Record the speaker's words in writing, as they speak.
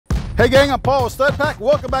Hey gang, I'm Paul with StudPack.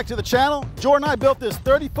 Welcome back to the channel. Jordan and I built this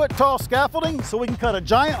 30-foot tall scaffolding so we can cut a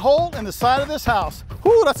giant hole in the side of this house.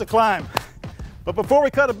 Whew, that's a climb. But before we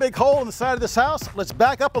cut a big hole in the side of this house, let's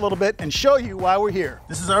back up a little bit and show you why we're here.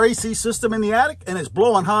 This is our AC system in the attic and it's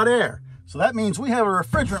blowing hot air. So that means we have a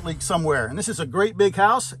refrigerant leak somewhere. And this is a great big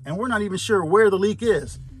house and we're not even sure where the leak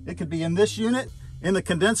is. It could be in this unit, in the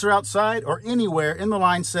condenser outside, or anywhere in the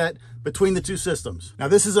line set between the two systems. Now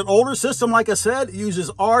this is an older system, like I said. It uses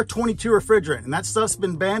R22 refrigerant, and that stuff's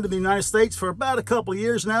been banned in the United States for about a couple of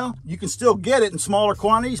years now. You can still get it in smaller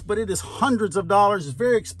quantities, but it is hundreds of dollars. It's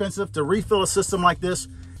very expensive to refill a system like this,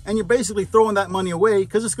 and you're basically throwing that money away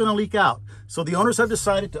because it's gonna leak out. So the owners have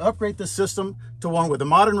decided to upgrade this system to one with a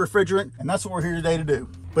modern refrigerant, and that's what we're here today to do.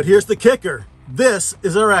 But here's the kicker. This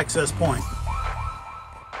is our access point.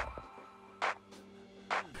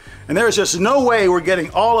 And there's just no way we're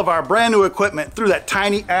getting all of our brand new equipment through that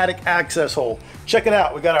tiny attic access hole. Check it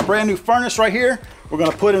out. We got our brand new furnace right here. We're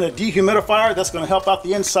gonna put in a dehumidifier. That's gonna help out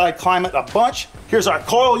the inside climate a bunch. Here's our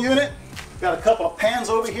coil unit. Got a couple of pans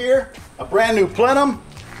over here, a brand new plenum.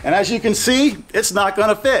 And as you can see, it's not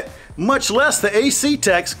gonna fit. Much less the AC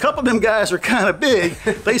techs. A couple of them guys are kind of big.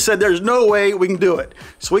 They said there's no way we can do it.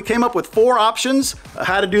 So we came up with 4 options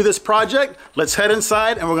how to do this project. Let's head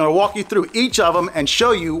inside and we're gonna walk you through each of them and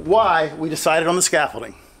show you why we decided on the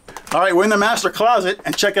scaffolding. All right, we're in the master closet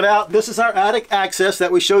and check it out. This is our attic access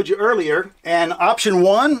that we showed you earlier. And option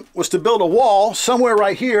 1 was to build a wall somewhere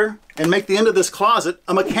right here and make the end of this closet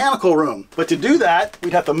a mechanical room. But to do that,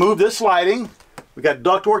 we'd have to move this lighting. We got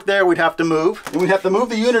ductwork there we'd have to move. And we'd have to move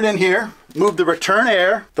the unit in here, move the return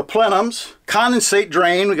air, the plenums, condensate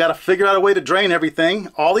drain. We got to figure out a way to drain everything,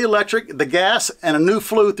 all the electric, the gas, and a new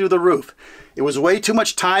flue through the roof. It was way too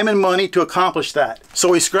much time and money to accomplish that. So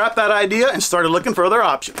we scrapped that idea and started looking for other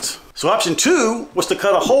options. So option 2 was to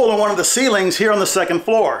cut a hole in one of the ceilings here on the 2nd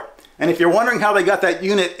floor. And if you're wondering how they got that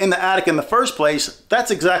unit in the attic in the first place,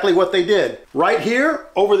 that's exactly what they did. Right here,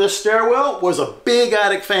 over this stairwell, was a big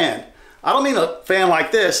attic fan. I don't mean a fan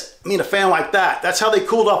like this, I mean a fan like that. That's how they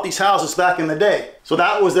cooled off these houses back in the day. So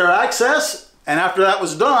that was their access, and after that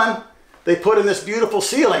was done, they put in this beautiful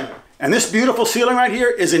ceiling. And this beautiful ceiling right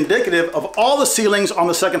here is indicative of all the ceilings on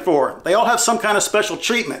the 2nd floor. They all have some kind of special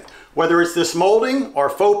treatment, whether it's this molding or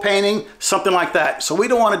faux painting, something like that. So we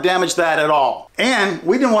don't want to damage that at all. And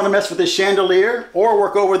we didn't want to mess with this chandelier or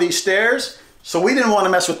work over these stairs, so we didn't want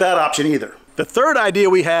to mess with that option either. The third idea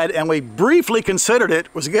we had, and we briefly considered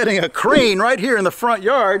it, was getting a crane right here in the front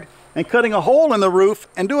yard and cutting a hole in the roof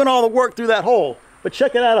and doing all the work through that hole. But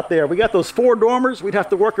check it out up there. We got those 4 dormers. We'd have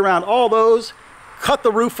to work around all those, cut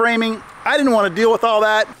the roof framing. I didn't want to deal with all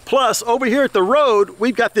that. Plus, over here at the road,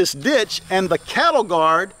 we've got this ditch, and the cattle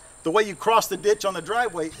guard, the way you cross the ditch on the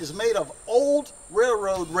driveway, is made of old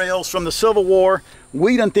railroad rails from the Civil War.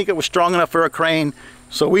 We didn't think it was strong enough for a crane,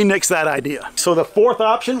 so we nixed that idea. So the 4th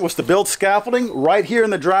option was to build scaffolding right here in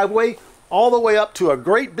the driveway, all the way up to a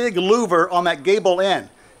great big louver on that gable end.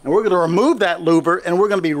 And we're gonna remove that louver and we're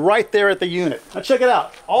gonna be right there at the unit. Now check it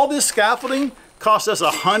out. All this scaffolding cost us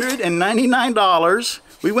 $199.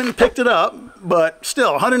 We went and picked it up, but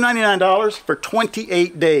still $199 for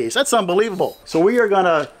 28 days. That's unbelievable. So we are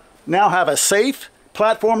gonna now have a safe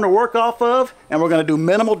platform to work off of, and we're gonna do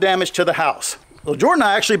minimal damage to the house. Well, Jordan and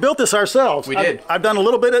I actually built this ourselves. We did. I've done a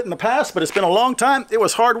little bit of it in the past, but it's been a long time. It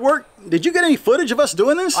was hard work. Did you get any footage of us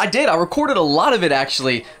doing this? I did. I recorded a lot of it,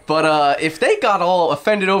 actually. But if they got all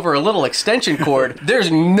offended over a little extension cord, there's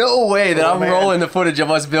no way that I'm rolling the footage of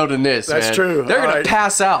us building this, That's man. true. They're going to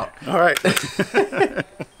pass out. All right.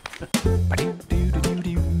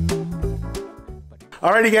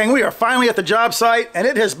 Alrighty gang, we are finally at the job site and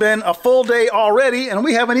it has been a full day already and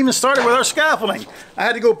we haven't even started with our scaffolding. I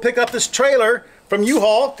had to go pick up this trailer from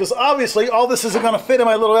U-Haul because obviously all this isn't going to fit in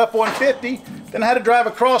my little F-150. Then I had to drive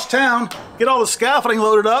across town, get all the scaffolding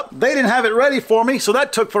loaded up. They didn't have it ready for me, so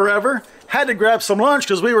that took forever. Had to grab some lunch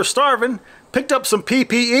because we were starving. Picked up some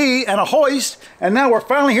PPE and a hoist, and now we're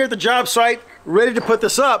finally here at the job site ready to put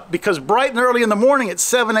this up because bright and early in the morning at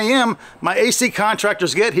 7 a.m. my AC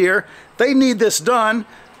contractors get here. They need this done.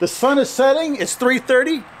 The sun is setting, it's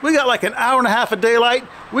 3:30. We got like an hour and a half of daylight.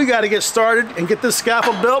 We got to get started and get this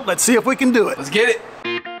scaffold built. Let's see if we can do it. Let's get it.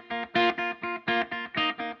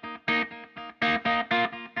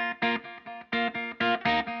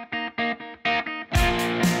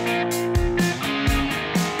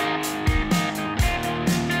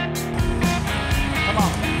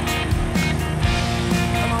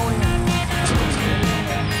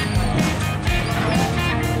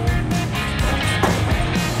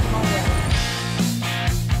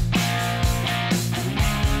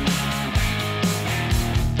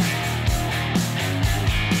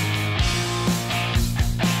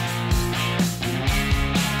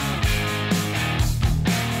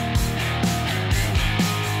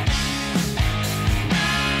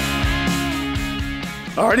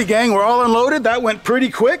 Alrighty, gang, we're all unloaded. That went pretty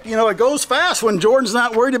quick. You know, it goes fast when Jordan's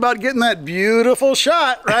not worried about getting that beautiful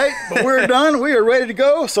shot, right? But we're done. We are ready to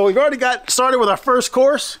go. So we've already got started with our first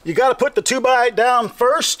course. You got to put the 2x8 down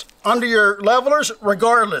first under your levelers,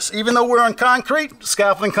 regardless. Even though we're on concrete,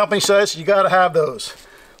 scaffolding company says you got to have those.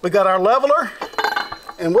 We got our leveler.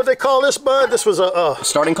 And what they call this, bud? This was a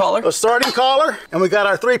starting collar. A starting collar. And we got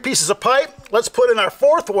our 3 pieces of pipe. Let's put in our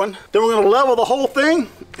 4th one. Then we're going to level the whole thing,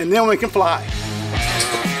 and then we can fly.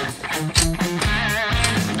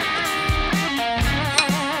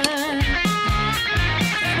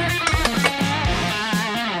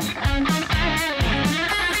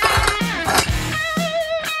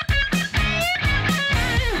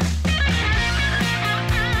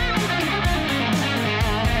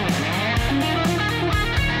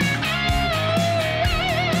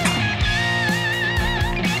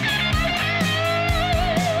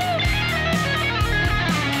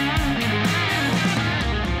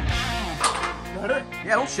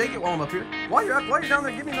 Yeah, don't shake it while I'm up here. While you're down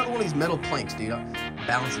there, give me another one of these metal planks, dude. I'm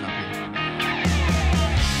balancing up here.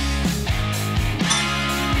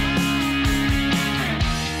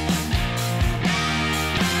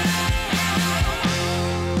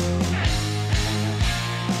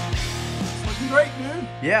 It's looking great, dude.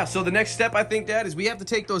 Yeah, so the next step, I think, Dad, is we have to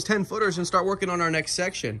take those 10-footers and start working on our next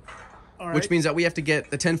section. All right. Which means that we have to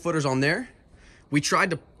get the 10-footers on there. We tried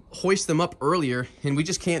to hoist them up earlier, and we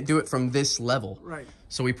just can't do it from this level. Right.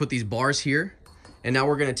 So we put these bars here, and now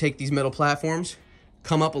we're gonna take these metal platforms,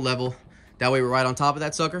 come up a level, that way we're right on top of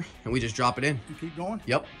that sucker, and we just drop it in. You keep going?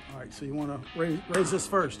 Yep. All right, so you wanna raise this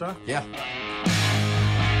first, huh? Yeah.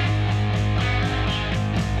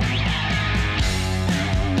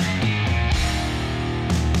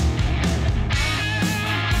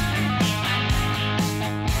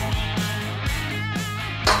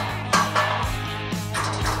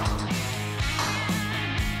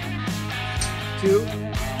 Two,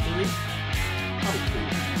 3.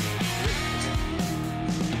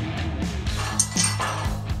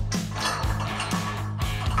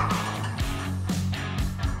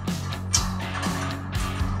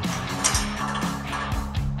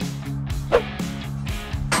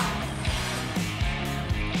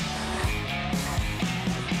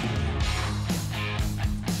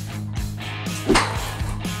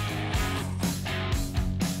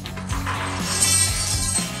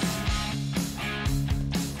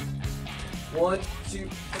 One, two,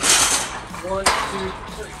 three. 1, 2,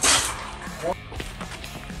 3.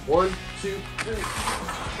 1, 2, 3.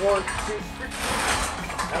 1, 2, 3.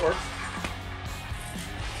 That works.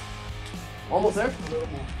 Almost there? A little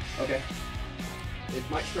more. Okay. It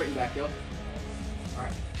might straighten back, yo.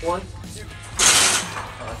 Alright. 1, 2.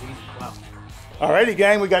 Oh, that's easy. Wow. Alrighty,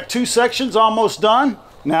 gang, we got 2 sections almost done.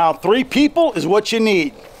 Now, 3 people is what you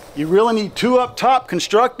need. You really need 2 up top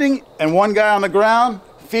constructing and 1 guy on the ground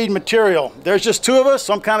feed material. There's just 2 of us,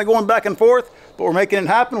 so I'm kind of going back and forth, but we're making it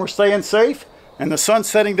happen. We're staying safe, and the sun's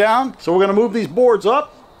setting down. So we're going to move these boards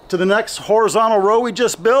up to the next horizontal row we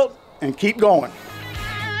just built and keep going.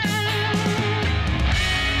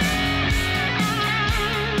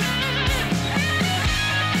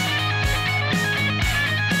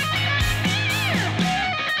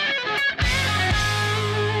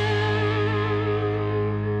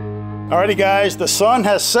 Alrighty, guys, the sun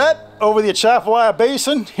has set over the Atchafalaya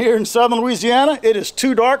Basin here in southern Louisiana. It is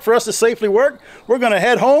too dark for us to safely work. We're going to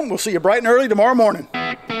head home. We'll see you bright and early tomorrow morning.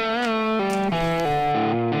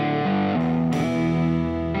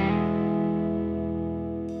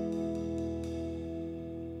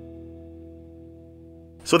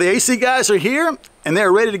 So the AC guys are here and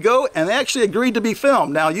they're ready to go, and they actually agreed to be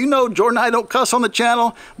filmed. Now, you know Jordan and I don't cuss on the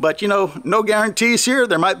channel, but you know, no guarantees here.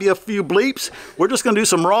 There might be a few bleeps. We're just gonna do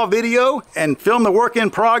some raw video and film the work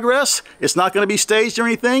in progress. It's not gonna be staged or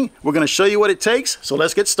anything. We're gonna show you what it takes, so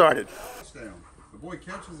let's get started. The boy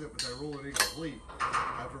catches it, but they rule it incomplete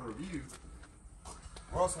after review.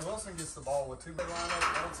 Russell Wilson gets the ball with 2 big lineup,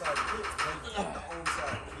 onside kick. They get the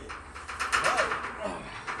onside kick. But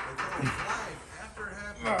they throw a flag after it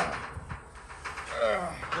happens.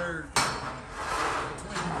 They're between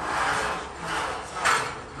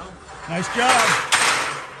Nice job.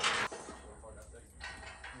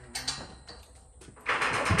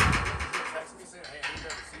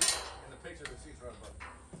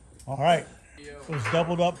 All right, those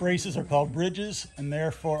doubled up braces are called bridges, and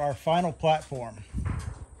they're for our final platform.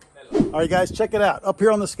 All right, guys, check it out. Up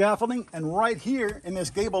here on the scaffolding, and right here in this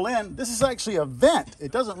gable end, this is actually a vent.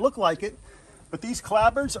 It doesn't look like it, but these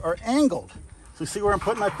clapboards are angled. So see where I'm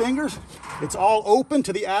putting my fingers? It's all open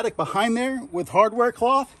to the attic behind there with hardware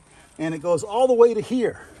cloth, and it goes all the way to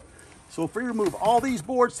here. So if we remove all these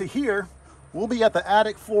boards to here, we'll be at the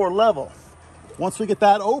attic floor level. Once we get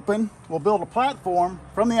that open, we'll build a platform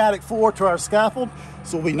from the attic floor to our scaffold,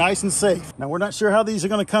 so we'll be nice and safe. Now, we're not sure how these are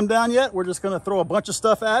going to come down yet. We're just going to throw a bunch of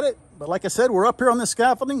stuff at it. But like I said, we're up here on this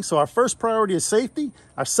scaffolding, so our first priority is safety.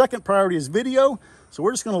 Our second priority is video. So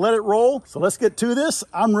we're just going to let it roll. So let's get to this.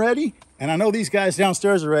 I'm ready, and I know these guys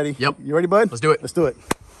downstairs are ready. Yep. You ready, bud? Let's do it. Let's do it.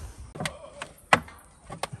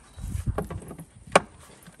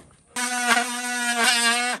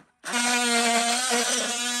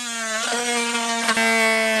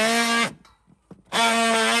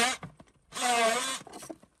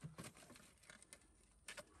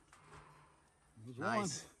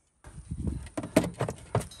 Nice.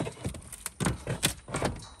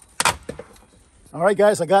 All right,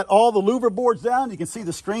 guys, I got all the louver boards down. You can see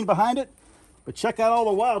the screen behind it, but check out all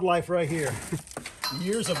the wildlife right here.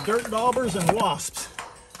 Years of dirt daubers and wasps.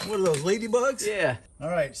 What are those, ladybugs? Yeah. All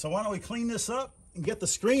right, so why don't we clean this up and get the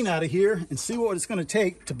screen out of here and see what it's going to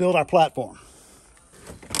take to build our platform.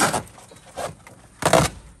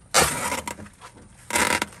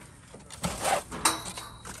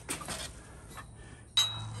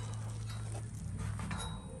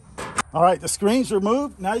 All right, the screen's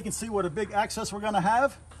removed. Now you can see what a big access we're gonna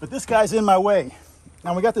have, but this guy's in my way.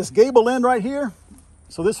 Now we got this gable end right here.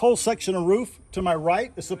 So this whole section of roof to my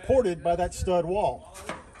right is supported by that stud wall.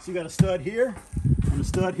 So you got a stud here and a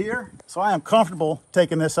stud here. So I am comfortable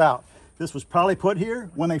taking this out. This was probably put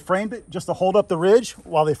here when they framed it just to hold up the ridge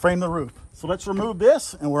while they framed the roof. So let's remove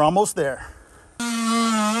this and we're almost there.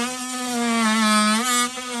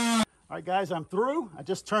 All right, guys, I'm through. I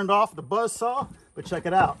just turned off the buzz saw, but check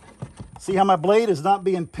it out. See how my blade is not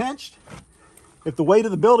being pinched? If the weight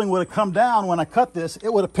of the building would have come down when I cut this,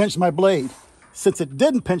 it would have pinched my blade. Since it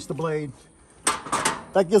didn't pinch the blade,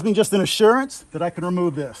 that gives me just an assurance that I can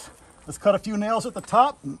remove this. Let's cut a few nails at the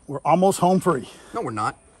top, and we're almost home free. No, we're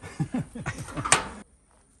not. All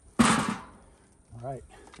right.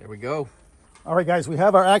 There we go. All right, guys, we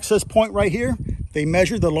have our access point right here. They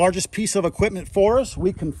measured the largest piece of equipment for us.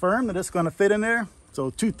 We confirmed that it's going to fit in there.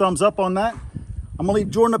 So 2 thumbs up on that. I'm going to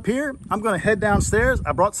leave Jordan up here. I'm going to head downstairs.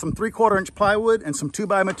 I brought some 3/4 inch plywood and some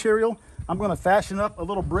 2x material. I'm going to fashion up a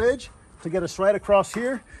little bridge to get us right across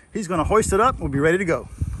here. He's going to hoist it up. We'll be ready to go.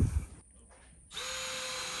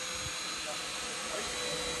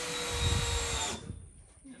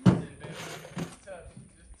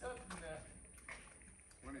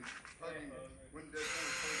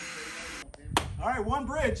 All right, one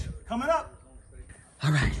bridge coming up.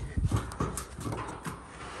 All right.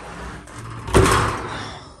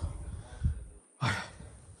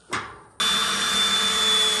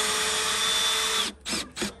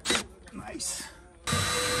 Nice.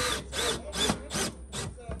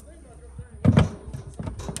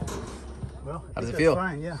 Well, how does it feel?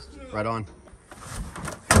 Fine, yeah. Right on.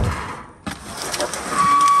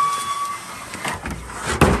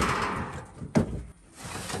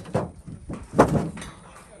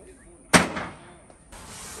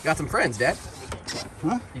 You got some friends, Dad.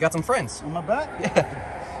 Huh? You got some friends. On my back? Yeah.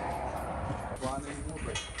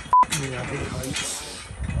 Yeah, I hate heights.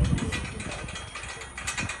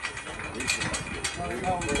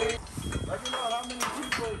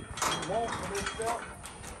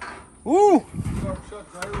 Woo!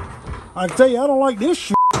 I can tell you, I don't like this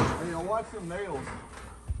shit. Hey, watch them nails.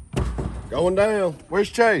 Going down. Where's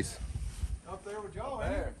Chase? Up there with y'all,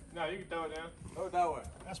 There. No, you can throw it down. Throw it that way.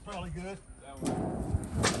 That's probably good. That way.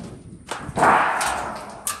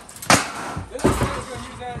 This is gonna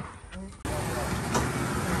use that.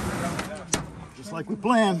 Just like we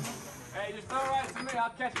planned. Hey, just throw it right to me. I'll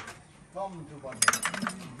catch it. On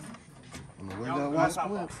the window, watch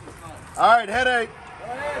splits. All right, headache.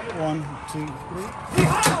 1, 2, 3.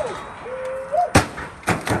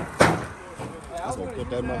 I was gonna put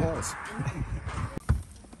that in my house.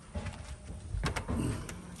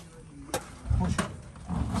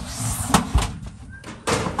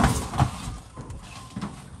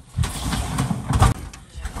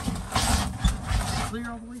 Clear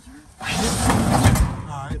all the way through? All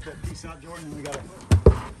right, get that piece out, Jordan, and we got to...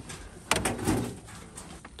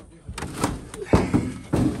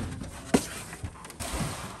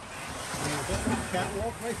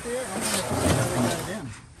 Catwalk right there. I'm going to put it in.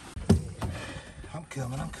 I'm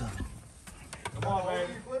coming. Come on,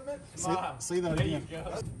 baby. See that There you again. go.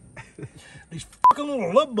 These fucking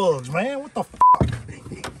little love bugs, man. What the f?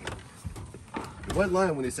 It wasn't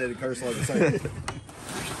lying when he said it cursed like the same.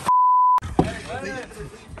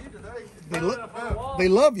 They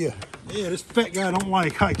love you. Yeah, this fat guy don't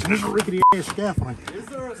like heights. And this rickety ass scaffolding. Is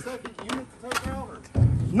there a second unit to take out? Or?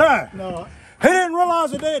 No. He didn't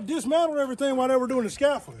realize that they had dismantled everything while they were doing the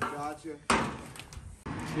scaffolding. Gotcha.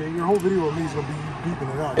 Yeah, your whole video of me is gonna be you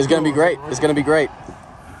beeping it out. It's gonna be great. It's gonna be great.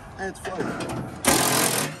 And it's funny.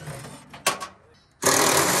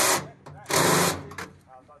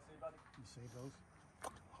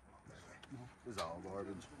 It's all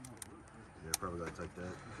garbage. Yeah, probably gotta take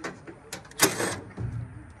that.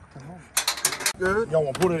 Good. Y'all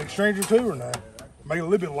want to put an exchanger too or not? Make it a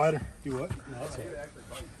little bit lighter. Do what? No, that's it.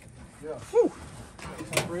 Yeah. Whew.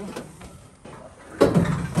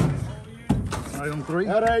 Item 3.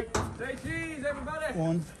 Headache. Say cheese, everybody.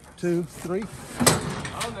 1, 2, 3.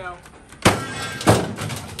 Oh no.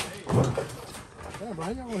 Damn, bro,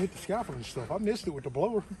 how y'all gonna hit the scaffolding and stuff? I missed it with the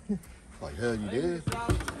blower. Like hell you did.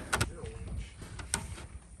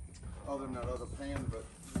 Other than that other pan, but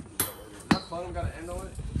That bottom got an end on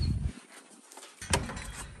it.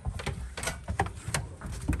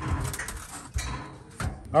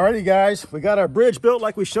 Alrighty guys, we got our bridge built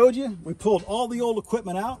like we showed you. We pulled all the old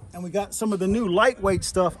equipment out and we got some of the new lightweight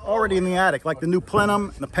stuff already in the attic, like the new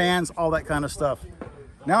plenum, the pans, all that kind of stuff.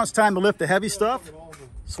 Now it's time to lift the heavy stuff.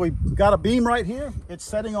 So we got a beam right here. It's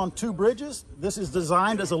setting on 2 bridges. This is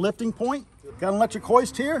designed as a lifting point. Got an electric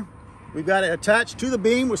hoist here. We've got it attached to the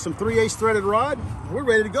beam with some 3/8 threaded rod. We're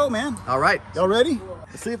ready to go, man. All right. Y'all ready?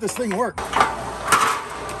 Let's see if this thing works.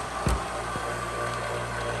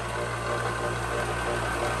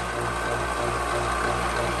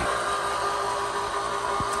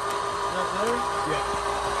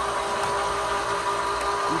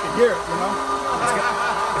 You can hear it, you know?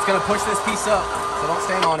 It's gonna push this piece up, so don't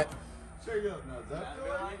stand on it.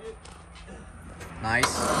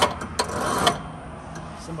 Nice.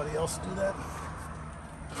 Somebody else do that.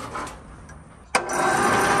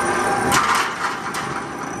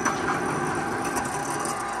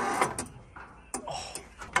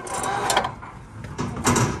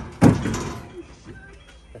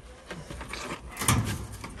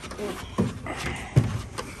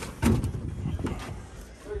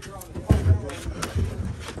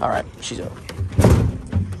 All right, she's up.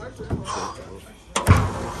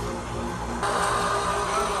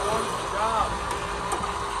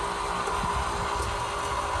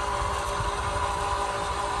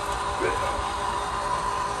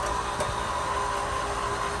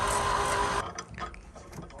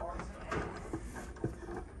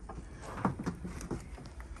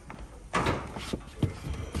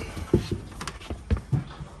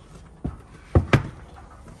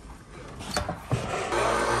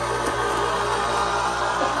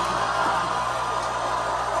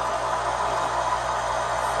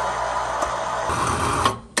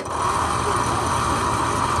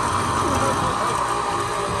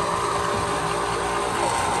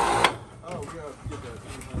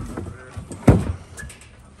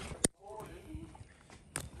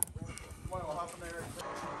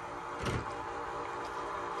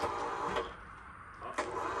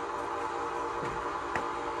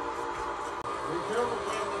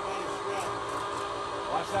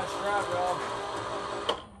 Watch that strap, y'all.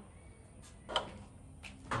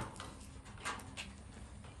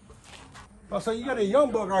 Oh, so you got a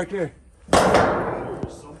young buck right there.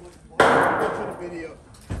 Video.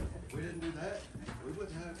 We didn't do that. We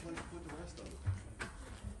wouldn't have put the rest of it.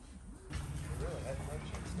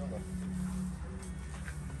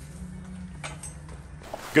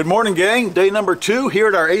 Good morning, gang. Day number 2 here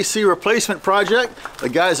at our AC replacement project. The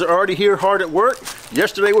guys are already here hard at work.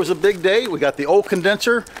 Yesterday was a big day. We got the old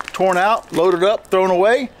condenser torn out, loaded up, thrown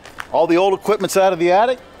away. All the old equipment's out of the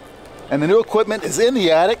attic, and the new equipment is in the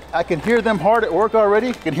attic. I can hear them hard at work already.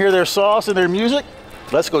 I can hear their sauce and their music.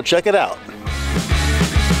 Let's go check it out.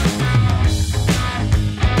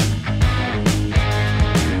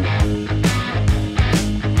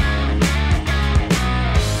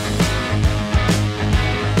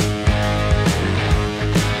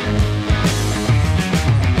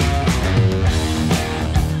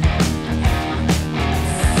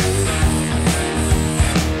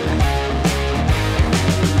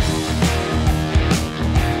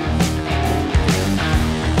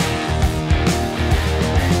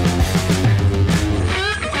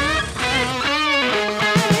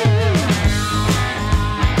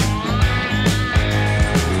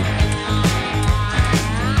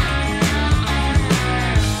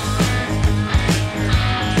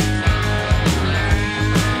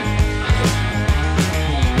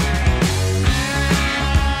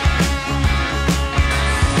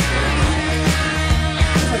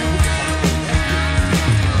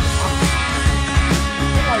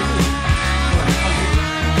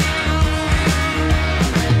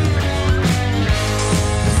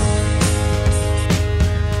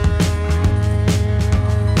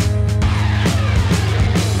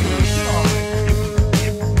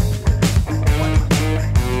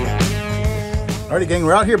 gang,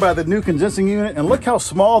 we're out here by the new condensing unit, and look how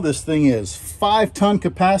small this thing is. 5-ton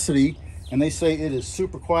capacity, and they say it is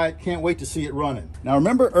super quiet. Can't wait to see it running. Now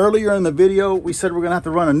remember earlier in the video, we said we're gonna have to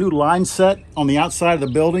run a new line set on the outside of the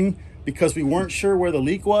building because we weren't sure where the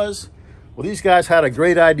leak was? Well, these guys had a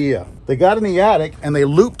great idea. They got in the attic and they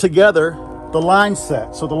looped together the line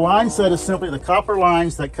set. So the line set is simply the copper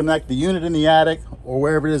lines that connect the unit in the attic or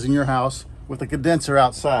wherever it is in your house with the condenser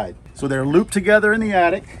outside. So they're looped together in the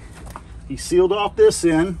attic. He sealed off this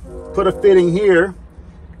end, put a fitting here,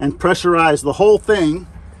 and pressurized the whole thing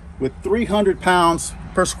with 300 pounds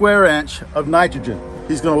per square inch of nitrogen.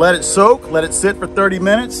 He's gonna let it soak, let it sit for 30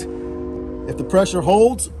 minutes. If the pressure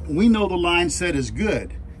holds, we know the line set is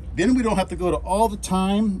good. Then we don't have to go to all the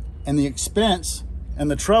time and the expense and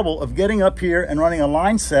the trouble of getting up here and running a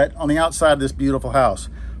line set on the outside of this beautiful house.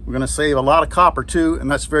 We're gonna save a lot of copper too, and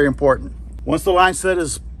that's very important. Once the line set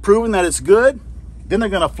is proven that it's good, then they're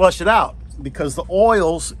gonna flush it out because the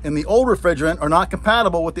oils in the old refrigerant are not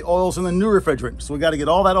compatible with the oils in the new refrigerant. So we gotta get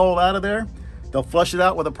all that oil out of there. They'll flush it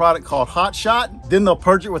out with a product called Hot Shot. Then they'll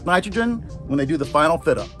purge it with nitrogen when they do the final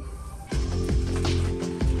fit up.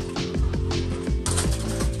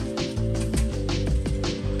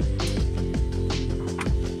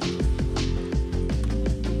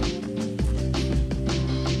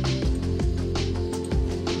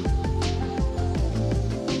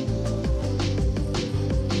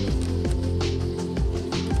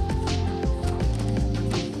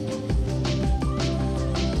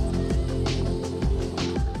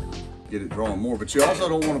 Get it drawing more, but you also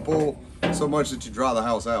don't want to pull so much that you dry the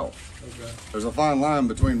house out. Okay. There's a fine line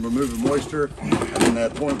between removing moisture and then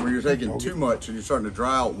that point where you're taking too much and you're starting to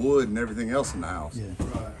dry out wood and everything else in the house.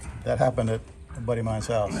 Yeah. That happened at a buddy of mine's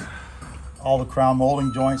house. All the crown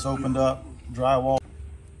molding joints opened up, drywall.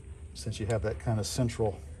 Since you have that kind of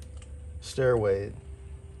central stairway,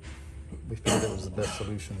 we figured it was the best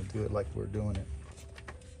solution to do it like we're doing it.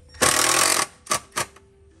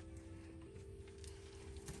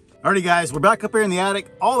 Alrighty guys, we're back up here in the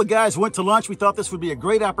attic. All the guys went to lunch. We thought this would be a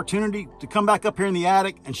great opportunity to come back up here in the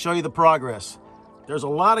attic and show you the progress. There's a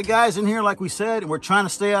lot of guys in here, like we said, and we're trying to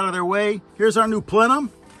stay out of their way. Here's our new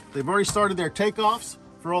plenum. They've already started their takeoffs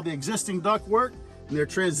for all the existing ductwork, and they're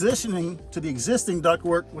transitioning to the existing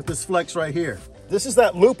ductwork with this flex right here. This is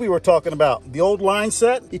that loop we were talking about, the old line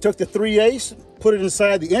set. He took the 3/8, put it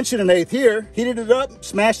inside the 1 1/8 here, heated it up,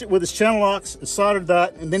 smashed it with his channel locks, and soldered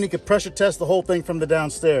that, and then he could pressure test the whole thing from the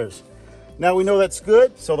downstairs. Now we know that's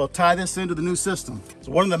good, so they'll tie this into the new system.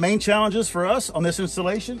 So one of the main challenges for us on this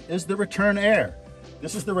installation is the return air.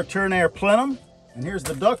 This is the return air plenum, and here's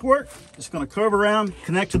the ductwork. It's gonna curve around,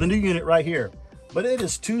 connect to the new unit right here. But it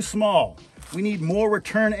is too small. We need more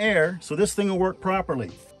return air so this thing will work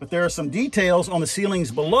properly. But there are some details on the ceilings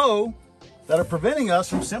below that are preventing us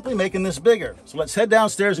from simply making this bigger. So let's head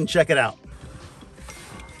downstairs and check it out.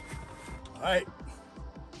 All right.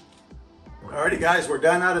 Alrighty guys, we're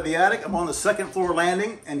down out of the attic. I'm on the 2nd floor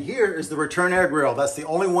landing, and here is the return air grill. That's the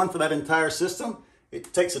only one for that entire system.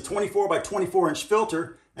 It takes a 24 by 24 inch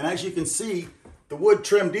filter, and as you can see, the wood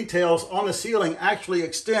trim details on the ceiling actually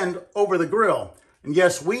extend over the grill. And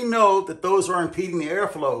yes, we know that those are impeding the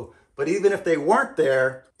airflow, but even if they weren't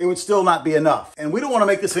there, it would still not be enough. And we don't want to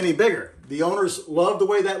make this any bigger. The owners love the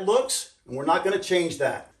way that looks, and we're not going to change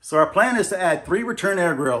that. So our plan is to add 3 return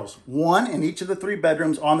air grills, 1 in each of the 3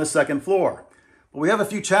 bedrooms on the 2nd floor. But we have a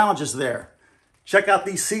few challenges there. Check out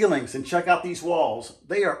these ceilings and check out these walls.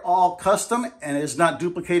 They are all custom and it is not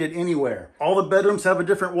duplicated anywhere. All the bedrooms have a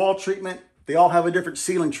different wall treatment. They all have a different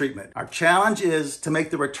ceiling treatment. Our challenge is to make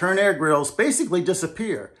the return air grills basically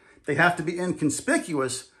disappear. They have to be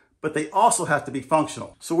inconspicuous, but they also have to be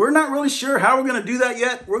functional. So we're not really sure how we're gonna do that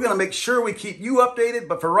yet. We're gonna make sure we keep you updated,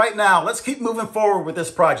 but for right now, let's keep moving forward with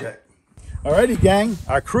this project. Alrighty gang,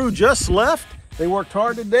 our crew just left. They worked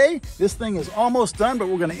hard today. This thing is almost done, but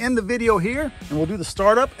we're gonna end the video here and we'll do the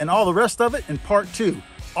startup and all the rest of it in part 2.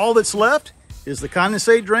 All that's left is the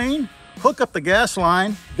condensate drain, hook up the gas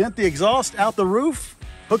line, vent the exhaust out the roof,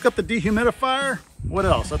 hook up the dehumidifier. What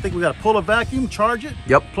else? I think we gotta pull a vacuum, charge it,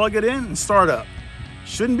 plug it in and start up.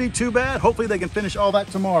 Shouldn't be too bad. Hopefully they can finish all that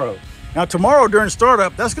tomorrow. Now tomorrow during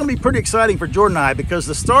startup, that's gonna be pretty exciting for Jordan and I because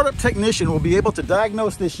the startup technician will be able to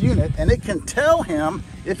diagnose this unit and it can tell him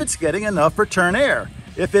if it's getting enough return air.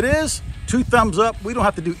 If it is, 2 thumbs up, we don't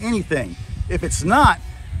have to do anything. If it's not,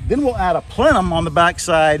 then we'll add a plenum on the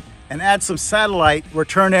backside and add some satellite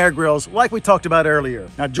return air grills like we talked about earlier.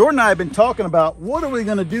 Now Jordan and I have been talking about what are we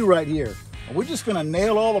gonna do right here? Are we just gonna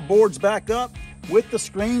nail all the boards back up with the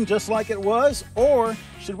screen just like it was? Or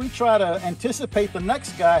should we try to anticipate the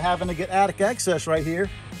next guy having to get attic access right here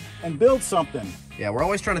and build something. Yeah, we're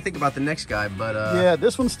always trying to think about the next guy, but yeah,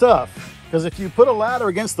 this one's tough because if you put a ladder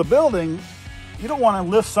against the building, you don't want to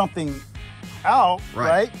lift something out,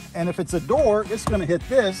 right? And if it's a door, it's going to hit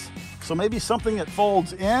this. So maybe something that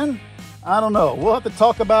folds in. I don't know. We'll have to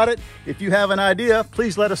talk about it. If you have an idea,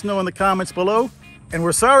 please let us know in the comments below. And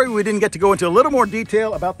we're sorry we didn't get to go into a little more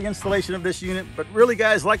detail about the installation of this unit, but really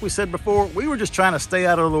guys, like we said before, we were just trying to stay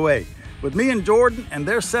out of the way. With me and Jordan and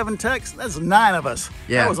their 7 techs, that's 9 of us.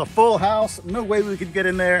 Yeah. That was a full house, no way we could get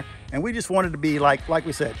in there, and we just wanted to be, like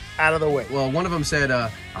we said, out of the way. well, one of them said,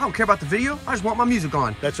 I don't care about the video, I just want my music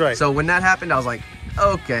on. That's right. So when that happened, I was like,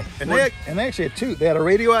 okay. And they actually had 2. They had a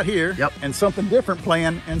radio out here and something different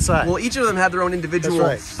playing inside. Well, each of them had their own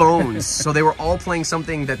individual phones, so they were all playing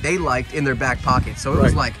something that they liked in their back pocket. So it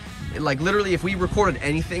was like literally, if we recorded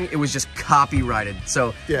anything, it was just copyrighted.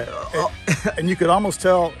 So yeah, and you could almost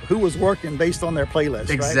tell who was working based on their playlist.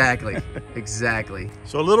 Exactly, right? exactly.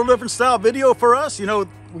 So a little different style video for us. You know,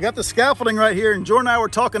 we got the scaffolding right here, and Jordan and I were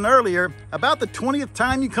talking earlier about the 20th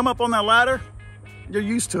time you come up on that ladder. You're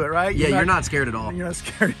used to it, right? Yeah, you're not scared at all. You're not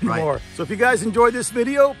scared anymore. So if you guys enjoyed this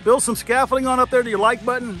video, build some scaffolding on up there to your like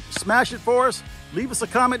button, smash it for us, leave us a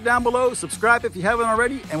comment down below, subscribe if you haven't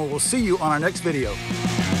already, and we will see you on our next video.